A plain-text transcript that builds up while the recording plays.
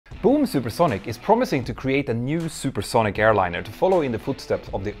Boom Supersonic is promising to create a new supersonic airliner to follow in the footsteps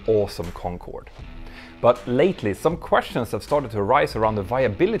of the awesome Concorde. But lately, some questions have started to arise around the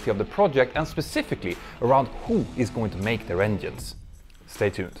viability of the project and specifically around who is going to make their engines. Stay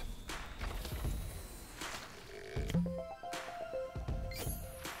tuned.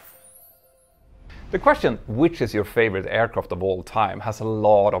 The question, which is your favorite aircraft of all time, has a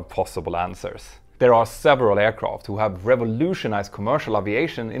lot of possible answers. There are several aircraft who have revolutionized commercial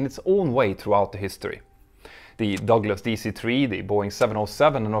aviation in its own way throughout the history. The Douglas DC-3, the Boeing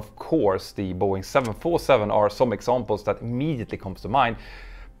 707 and of course the Boeing 747 are some examples that immediately comes to mind,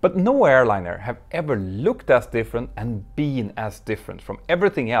 but no airliner have ever looked as different and been as different from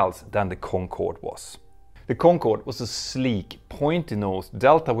everything else than the Concorde was. The Concorde was a sleek, pointy-nosed,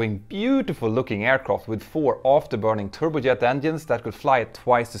 delta-wing, beautiful-looking aircraft with 4 afterburning turbojet engines that could fly at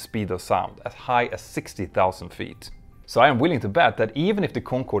twice the speed of sound, as high as 60,000 feet. So I am willing to bet that even if the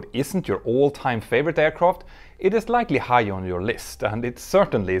Concorde isn't your all-time favorite aircraft, it is likely high on your list, and it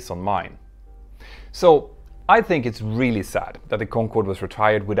certainly is on mine. So I think it's really sad that the Concorde was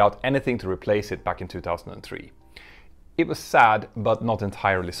retired without anything to replace it back in 2003. It was sad, but not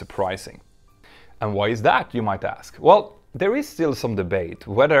entirely surprising. And why is that, you might ask? Well, there is still some debate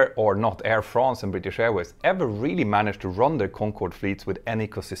whether or not Air France and British Airways ever really managed to run their Concorde fleets with any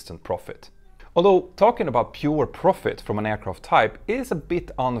consistent profit. Although talking about pure profit from an aircraft type is a bit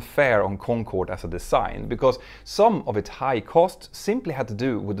unfair on Concorde as a design, because some of its high costs simply had to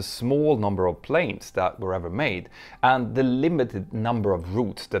do with the small number of planes that were ever made and the limited number of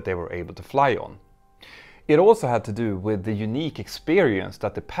routes that they were able to fly on. It also had to do with the unique experience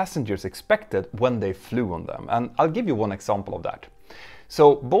that the passengers expected when they flew on them, and I'll give you one example of that.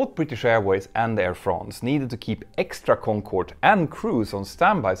 So both British Airways and Air France needed to keep extra Concorde and crews on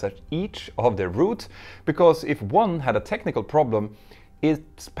standby at each of their routes, because if one had a technical problem,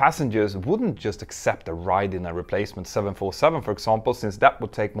 its passengers wouldn't just accept a ride in a replacement 747, for example, since that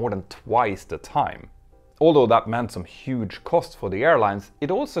would take more than twice the time. Although that meant some huge costs for the airlines,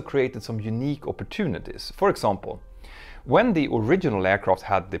 it also created some unique opportunities. For example, when the original aircraft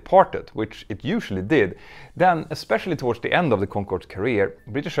had departed, which it usually did, then, especially towards the end of the Concorde's career,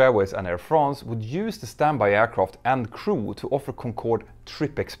 British Airways and Air France would use the standby aircraft and crew to offer Concorde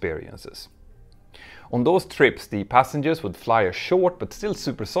trip experiences. On those trips, the passengers would fly a short but still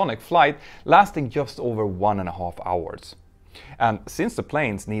supersonic flight lasting just over 1.5 hours. And since the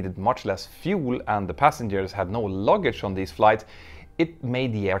planes needed much less fuel and the passengers had no luggage on these flights, it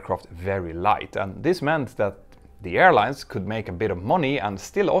made the aircraft very light, and this meant that the airlines could make a bit of money and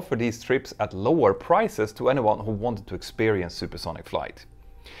still offer these trips at lower prices to anyone who wanted to experience supersonic flight.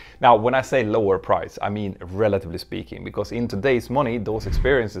 Now, when I say lower price, I mean relatively speaking, because in today's money those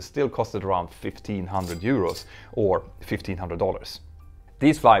experiences still costed around 1,500 euros or $1,500.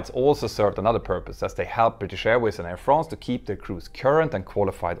 These flights also served another purpose, as they helped British Airways and Air France to keep their crews current and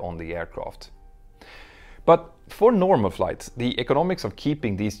qualified on the aircraft. But for normal flights, the economics of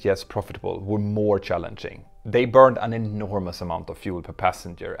keeping these jets profitable were more challenging. They burned an enormous amount of fuel per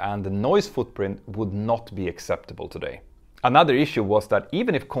passenger, and the noise footprint would not be acceptable today. Another issue was that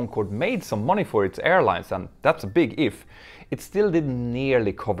even if Concorde made some money for its airlines, and that's a big if, it still didn't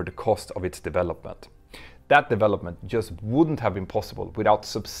nearly cover the cost of its development. That development just wouldn't have been possible without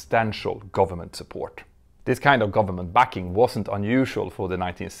substantial government support. This kind of government backing wasn't unusual for the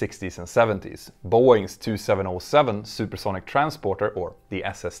 1960s and 70s. Boeing's 2707 Supersonic Transporter, or the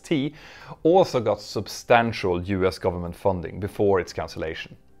SST, also got substantial US government funding before its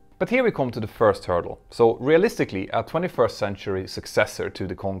cancellation. But here we come to the first hurdle. So realistically, a 21st century successor to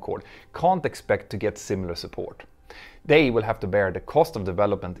the Concorde can't expect to get similar support. They will have to bear the cost of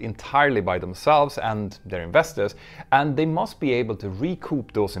development entirely by themselves and their investors, and they must be able to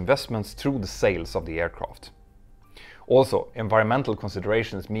recoup those investments through the sales of the aircraft. Also, environmental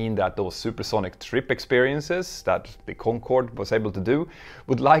considerations mean that those supersonic trip experiences that the Concorde was able to do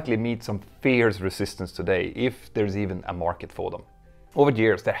would likely meet some fierce resistance today, if there's even a market for them. Over the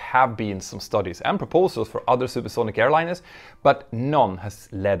years, there have been some studies and proposals for other supersonic airliners, but none has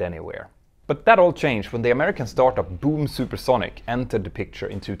led anywhere. But that all changed when the American startup Boom Supersonic entered the picture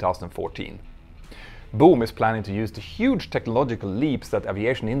in 2014. Boom is planning to use the huge technological leaps that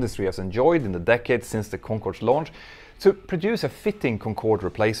aviation industry has enjoyed in the decades since the Concorde's launch to produce a fitting Concorde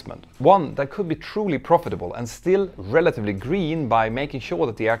replacement, one that could be truly profitable and still relatively green by making sure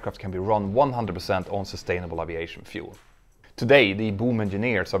that the aircraft can be run 100% on sustainable aviation fuel. Today, the Boom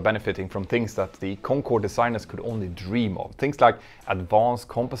engineers are benefiting from things that the Concorde designers could only dream of. Things like advanced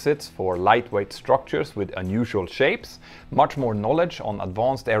composites for lightweight structures with unusual shapes, much more knowledge on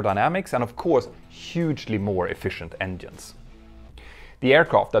advanced aerodynamics, and of course, hugely more efficient engines. The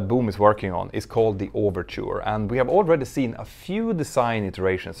aircraft that Boom is working on is called the Overture, and we have already seen a few design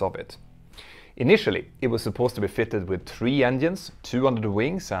iterations of it. Initially, it was supposed to be fitted with 3 engines, 2 under the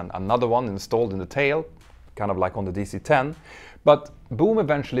wings and another one installed in the tail, kind of like on the DC-10, but Boom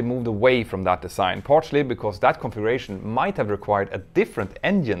eventually moved away from that design, partially because that configuration might have required a different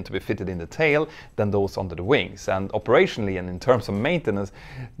engine to be fitted in the tail than those under the wings, and operationally and in terms of maintenance,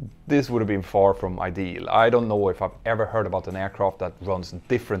 this would have been far from ideal. I don't know if I've ever heard about an aircraft that runs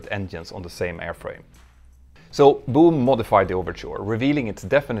different engines on the same airframe. So Boom modified the Overture, revealing its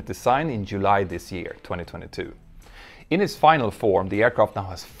definite design in July this year, 2022. In its final form, the aircraft now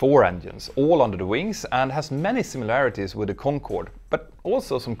has 4 engines, all under the wings, and has many similarities with the Concorde, but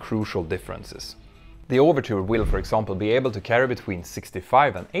also some crucial differences. The Overture will, for example, be able to carry between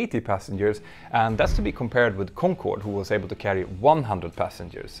 65 and 80 passengers, and that's to be compared with Concorde, who was able to carry 100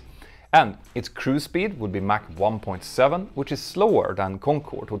 passengers. And its cruise speed would be Mach 1.7, which is slower than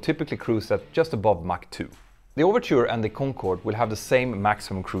Concorde, who typically cruise at just above Mach 2. The Overture and the Concorde will have the same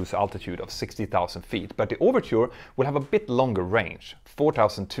maximum cruise altitude of 60,000 feet, but the Overture will have a bit longer range,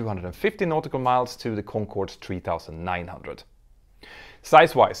 4,250 nautical miles to the Concorde's 3,900.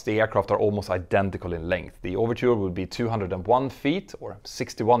 Size-wise, the aircraft are almost identical in length. The Overture will be 201 feet or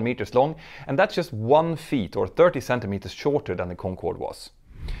 61 meters long, and that's just 1 feet or 30 centimeters shorter than the Concorde was.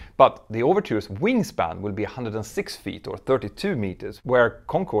 But the Overture's wingspan will be 106 feet or 32 meters, where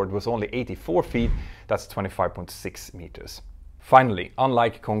Concorde was only 84 feet, that's 25.6 meters. Finally,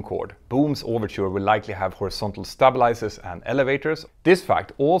 unlike Concorde, Boom's Overture will likely have horizontal stabilizers and elevators. This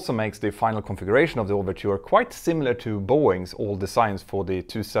fact also makes the final configuration of the Overture quite similar to Boeing's old designs for the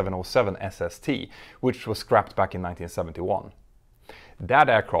 2707 SST, which was scrapped back in 1971. That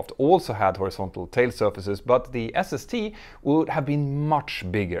aircraft also had horizontal tail surfaces, but the SST would have been much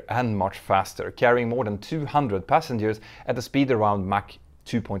bigger and much faster, carrying more than 200 passengers at a speed around Mach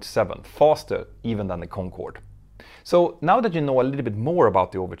 2.7, faster even than the Concorde. So now that you know a little bit more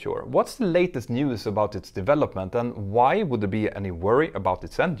about the Overture, what's the latest news about its development and why would there be any worry about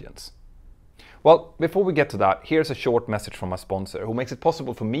its engines? Well, before we get to that, here's a short message from my sponsor who makes it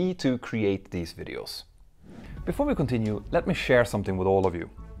possible for me to create these videos. Before we continue, let me share something with all of you.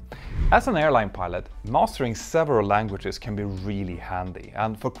 As an airline pilot, mastering several languages can be really handy,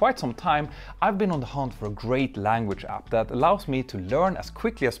 and for quite some time I've been on the hunt for a great language app that allows me to learn as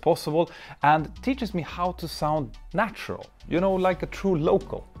quickly as possible and teaches me how to sound natural, you know, like a true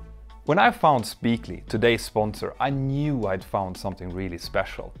local. When I found Speakly, today's sponsor, I knew I'd found something really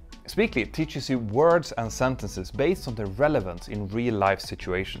special. Speakly teaches you words and sentences based on their relevance in real-life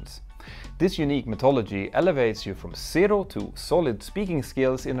situations. This unique methodology elevates you from 0 to solid speaking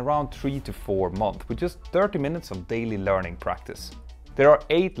skills in around 3 to 4 months with just 30 minutes of daily learning practice. There are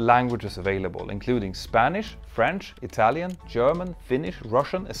 8 languages available, including Spanish, French, Italian, German, Finnish,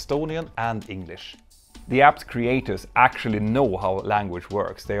 Russian, Estonian and English. The app's creators actually know how language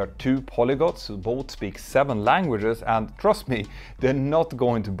works. They are 2 polyglots who both speak 7 languages, and trust me, they're not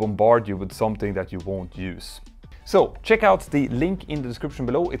going to bombard you with something that you won't use. So check out the link in the description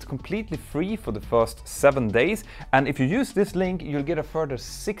below. It's completely free for the first 7 days, and if you use this link you'll get a further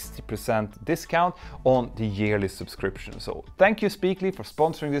 60% discount on the yearly subscription. So thank you Speakly for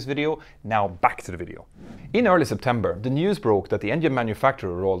sponsoring this video. Now back to the video. In early September, the news broke that the engine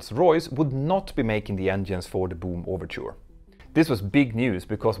manufacturer Rolls-Royce would not be making the engines for the Boom Overture. This was big news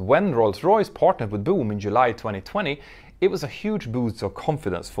because when Rolls-Royce partnered with Boom in July 2020, it was a huge boost of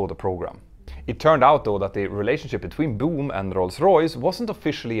confidence for the program. It turned out though that the relationship between Boom and Rolls-Royce wasn't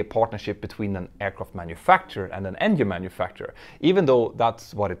officially a partnership between an aircraft manufacturer and an engine manufacturer, even though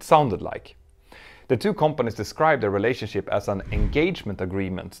that's what it sounded like. The 2 companies described their relationship as an engagement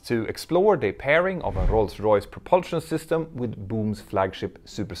agreement to explore the pairing of a Rolls-Royce propulsion system with Boom's flagship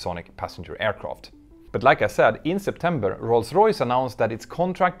Supersonic passenger aircraft. But like I said, in September, Rolls-Royce announced that its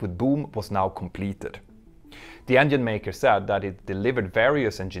contract with Boom was now completed. The engine maker said that it delivered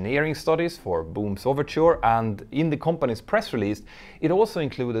various engineering studies for Boom's Overture, and in the company's press release it also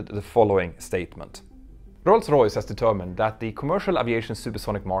included the following statement. Rolls-Royce has determined that the commercial aviation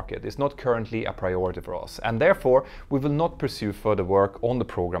supersonic market is not currently a priority for us, and therefore we will not pursue further work on the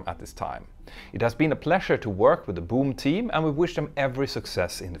program at this time. It has been a pleasure to work with the Boom team, and we wish them every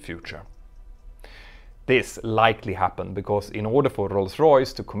success in the future. This likely happened because in order for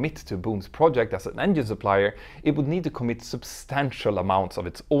Rolls-Royce to commit to Boom's project as an engine supplier, it would need to commit substantial amounts of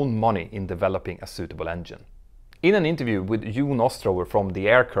its own money in developing a suitable engine. In an interview with Jon Ostrower from The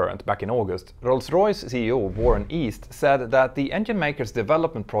Air Current back in August, Rolls-Royce CEO Warren East said that the engine maker's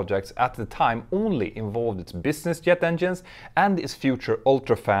development projects at the time only involved its business jet engines and its future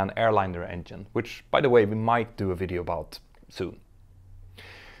UltraFan airliner engine, which by the way we might do a video about soon.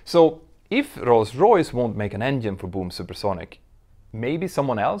 So if Rolls-Royce won't make an engine for Boom Supersonic, maybe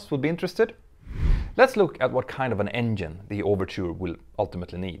someone else would be interested? Let's look at what kind of an engine the Overture will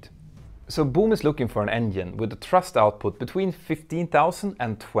ultimately need. So Boom is looking for an engine with a thrust output between 15,000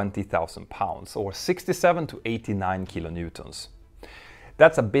 and 20,000 pounds, or 67 to 89 kilonewtons.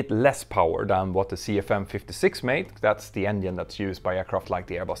 That's a bit less power than what the CFM56 made. That's the engine that's used by aircraft like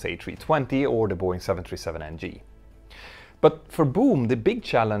the Airbus A320 or the Boeing 737NG. But for Boom, the big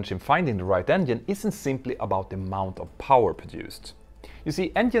challenge in finding the right engine isn't simply about the amount of power produced. You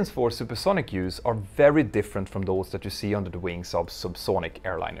see, engines for supersonic use are very different from those that you see under the wings of subsonic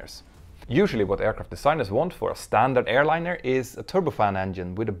airliners. Usually what aircraft designers want for a standard airliner is a turbofan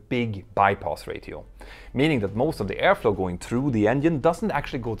engine with a big bypass ratio, meaning that most of the airflow going through the engine doesn't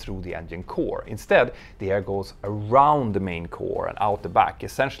actually go through the engine core. Instead, the air goes around the main core and out the back,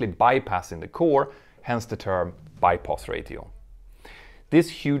 essentially bypassing the core, hence the term bypass ratio. This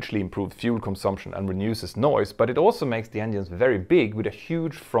hugely improves fuel consumption and reduces noise, but it also makes the engines very big with a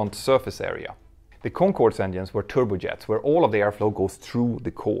huge front surface area. The Concorde's engines were turbojets, where all of the airflow goes through the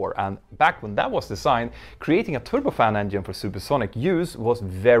core, and back when that was designed, creating a turbofan engine for supersonic use was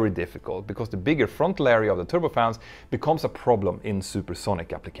very difficult because the bigger frontal area of the turbofans becomes a problem in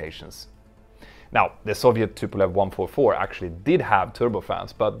supersonic applications. Now, the Soviet Tupolev 144 actually did have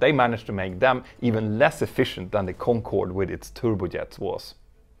turbofans, but they managed to make them even less efficient than the Concorde with its turbojets was.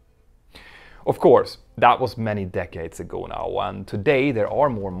 Of course, that was many decades ago now, and today there are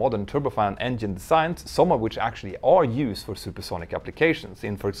more modern turbofan engine designs, some of which actually are used for supersonic applications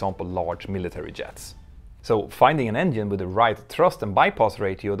in, for example, large military jets. So finding an engine with the right thrust and bypass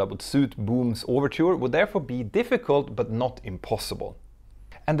ratio that would suit Boom's Overture would therefore be difficult but not impossible.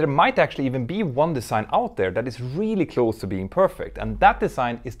 And there might actually even be one design out there that is really close to being perfect, and that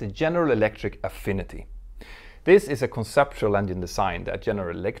design is the General Electric Affinity. This is a conceptual engine design that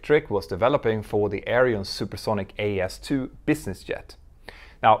General Electric was developing for the Aerion Supersonic AS2 business jet.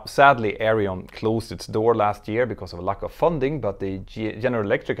 Now, sadly, Aerion closed its door last year because of a lack of funding, but the General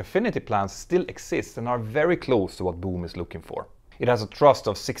Electric Affinity plans still exist and are very close to what Boom is looking for. It has a thrust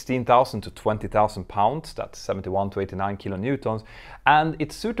of 16,000 to 20,000 pounds, that's 71 to 89 kilonewtons, and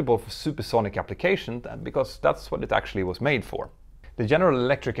it's suitable for supersonic applications because that's what it actually was made for. The General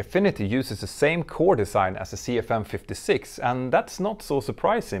Electric Affinity uses the same core design as the CFM56, and that's not so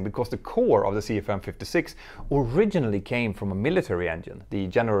surprising because the core of the CFM56 originally came from a military engine, the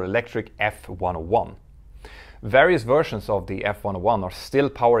General Electric F101. Various versions of the F101 are still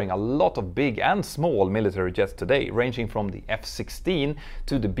powering a lot of big and small military jets today, ranging from the F-16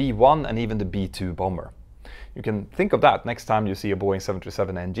 to the B-1 and even the B-2 bomber. You can think of that next time you see a Boeing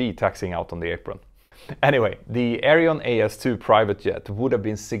 737NG taxiing out on the apron. Anyway, the Aerion AS2 private jet would have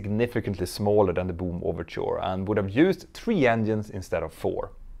been significantly smaller than the Boom Overture and would have used 3 engines instead of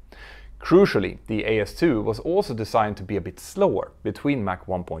 4. Crucially, the AS2 was also designed to be a bit slower, between Mach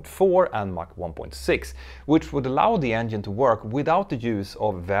 1.4 and Mach 1.6, which would allow the engine to work without the use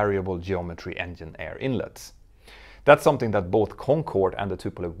of variable geometry engine air inlets. That's something that both Concorde and the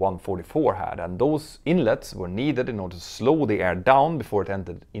Tupolev 144 had, and those inlets were needed in order to slow the air down before it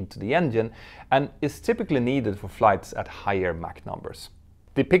entered into the engine, and is typically needed for flights at higher Mach numbers.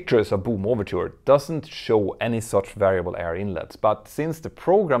 The pictures of Boom Overture doesn't show any such variable air inlets, but since the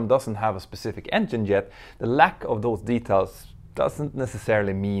program doesn't have a specific engine yet, the lack of those details doesn't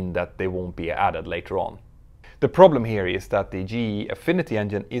necessarily mean that they won't be added later on. The problem here is that the GE Affinity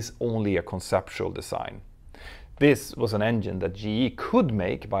engine is only a conceptual design. This was an engine that GE could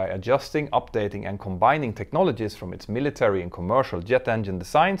make by adjusting, updating and combining technologies from its military and commercial jet engine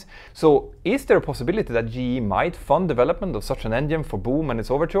designs. So is there a possibility that GE might fund development of such an engine for Boom and its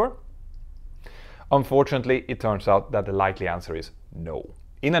Overture? Unfortunately, it turns out that the likely answer is no.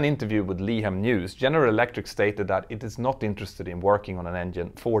 In an interview with Leeham News, General Electric stated that it is not interested in working on an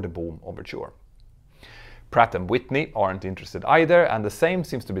engine for the Boom Overture. Pratt & Whitney aren't interested either, and the same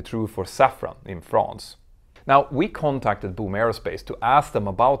seems to be true for Safran in France. Now, we contacted Boom Aerospace to ask them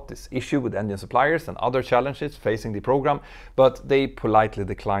about this issue with engine suppliers and other challenges facing the program, but they politely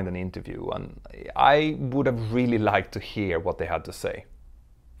declined an interview, and I would have really liked to hear what they had to say.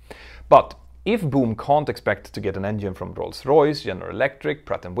 But if Boom can't expect to get an engine from Rolls-Royce, General Electric,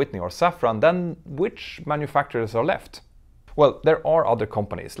 Pratt & Whitney or Safran, then which manufacturers are left? Well, there are other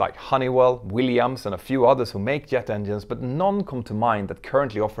companies like Honeywell, Williams and a few others who make jet engines, but none come to mind that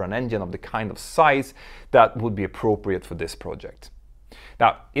currently offer an engine of the kind of size that would be appropriate for this project.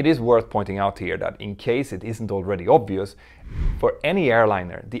 Now, it is worth pointing out here that in case it isn't already obvious, for any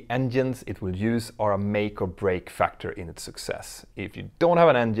airliner, the engines it will use are a make or break factor in its success. If you don't have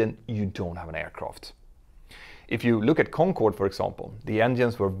an engine, you don't have an aircraft. If you look at Concorde, for example, the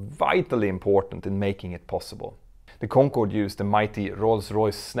engines were vitally important in making it possible. The Concorde used the mighty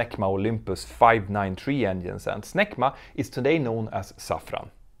Rolls-Royce Snecma Olympus 593 engines, and Snecma is today known as Safran.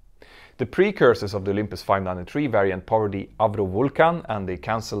 The precursors of the Olympus 593 variant powered the Avro Vulcan and the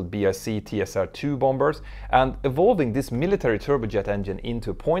cancelled BIC TSR-2 bombers, and evolving this military turbojet engine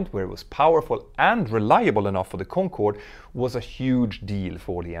into a point where it was powerful and reliable enough for the Concorde was a huge deal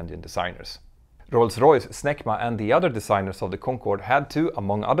for the engine designers. Rolls-Royce, Snecma and the other designers of the Concorde had to,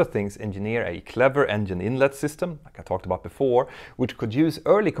 among other things, engineer a clever engine inlet system, like I talked about before, which could use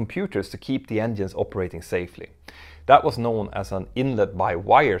early computers to keep the engines operating safely. That was known as an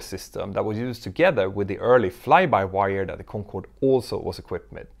inlet-by-wire system that was used together with the early fly-by-wire that the Concorde also was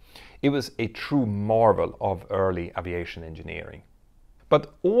equipped with. It was a true marvel of early aviation engineering.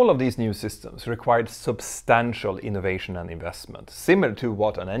 But all of these new systems required substantial innovation and investment, similar to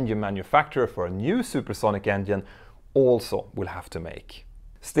what an engine manufacturer for a new supersonic engine also will have to make.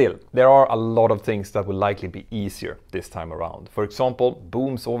 Still, there are a lot of things that will likely be easier this time around. For example,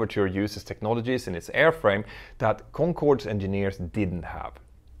 Boom's Overture uses technologies in its airframe that Concorde's engineers didn't have.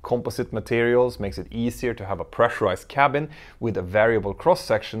 Composite materials makes it easier to have a pressurized cabin with a variable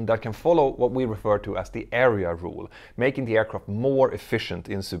cross-section that can follow what we refer to as the area rule, making the aircraft more efficient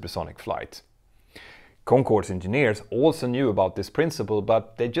in supersonic flight. Concorde's engineers also knew about this principle,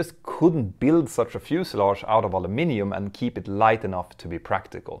 but they just couldn't build such a fuselage out of aluminium and keep it light enough to be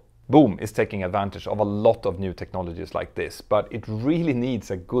practical. Boom is taking advantage of a lot of new technologies like this, but it really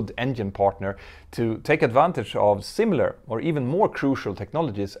needs a good engine partner to take advantage of similar or even more crucial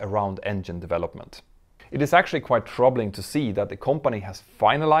technologies around engine development. It is actually quite troubling to see that the company has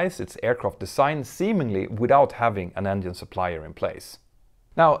finalized its aircraft design seemingly without having an engine supplier in place.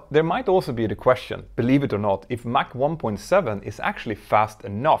 Now, there might also be the question, believe it or not, if Mach 1.7 is actually fast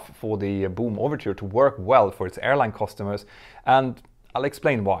enough for the Boom Overture to work well for its airline customers, and I'll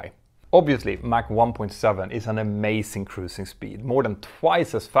explain why. Obviously, Mach 1.7 is an amazing cruising speed, more than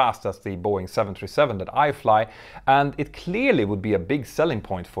twice as fast as the Boeing 737 that I fly, and it clearly would be a big selling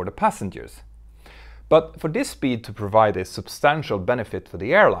point for the passengers. But for this speed to provide a substantial benefit for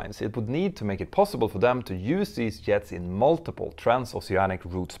the airlines, it would need to make it possible for them to use these jets in multiple transoceanic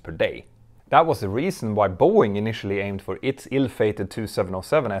routes per day. That was the reason why Boeing initially aimed for its ill-fated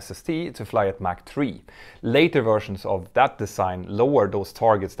 2707 SST to fly at Mach 3. Later versions of that design lowered those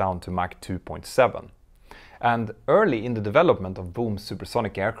targets down to Mach 2.7. And early in the development of Boom's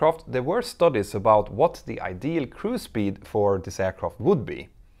supersonic aircraft, there were studies about what the ideal cruise speed for this aircraft would be.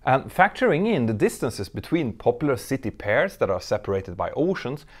 And factoring in the distances between popular city pairs that are separated by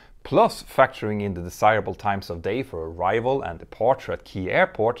oceans, plus factoring in the desirable times of day for arrival and departure at key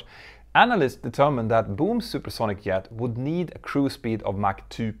airports, analysts determined that Boom's supersonic jet would need a cruise speed of Mach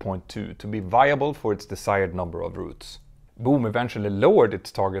 2.2 to be viable for its desired number of routes. Boom eventually lowered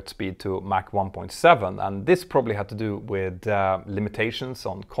its target speed to Mach 1.7, and this probably had to do with limitations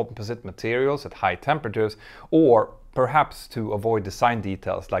on composite materials at high temperatures, or perhaps to avoid design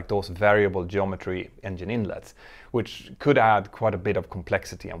details like those variable geometry engine inlets, which could add quite a bit of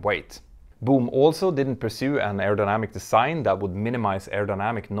complexity and weight. Boom also didn't pursue an aerodynamic design that would minimize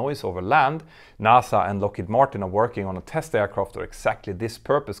aerodynamic noise over land. NASA and Lockheed Martin are working on a test aircraft for exactly this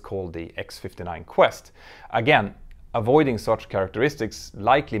purpose called the X-59 Quest. Again, avoiding such characteristics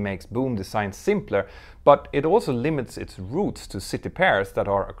likely makes Boom design simpler, but it also limits its routes to city pairs that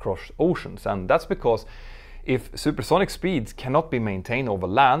are across oceans, and that's because if supersonic speeds cannot be maintained over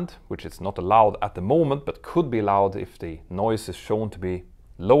land, which is not allowed at the moment but could be allowed if the noise is shown to be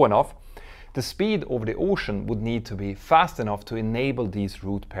low enough, the speed over the ocean would need to be fast enough to enable these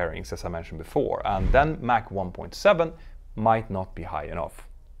route pairings, as I mentioned before, and then Mach 1.7 might not be high enough.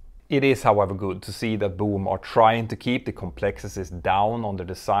 It is, however, good to see that Boom are trying to keep the complexities down on their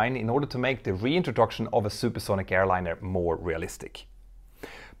design in order to make the reintroduction of a supersonic airliner more realistic.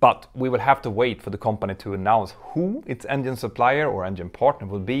 But we will have to wait for the company to announce who its engine supplier or engine partner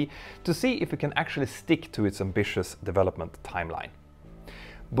will be to see if it can actually stick to its ambitious development timeline.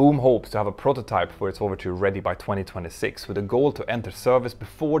 Boom hopes to have a prototype for its Overture ready by 2026 with a goal to enter service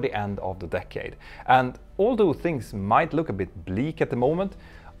before the end of the decade. And although things might look a bit bleak at the moment,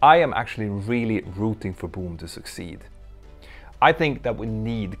 I am actually really rooting for Boom to succeed. I think that we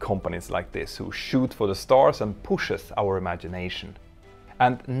need companies like this who shoot for the stars and pushes our imagination.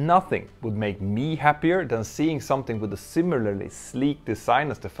 And nothing would make me happier than seeing something with a similarly sleek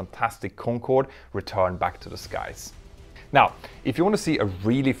design as the fantastic Concorde return back to the skies. Now, if you want to see a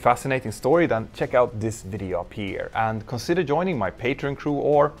really fascinating story, then check out this video up here and consider joining my Patreon crew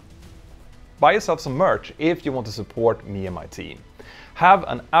or buy yourself some merch if you want to support me and my team. Have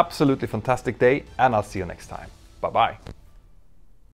an absolutely fantastic day, and I'll see you next time. Bye-bye.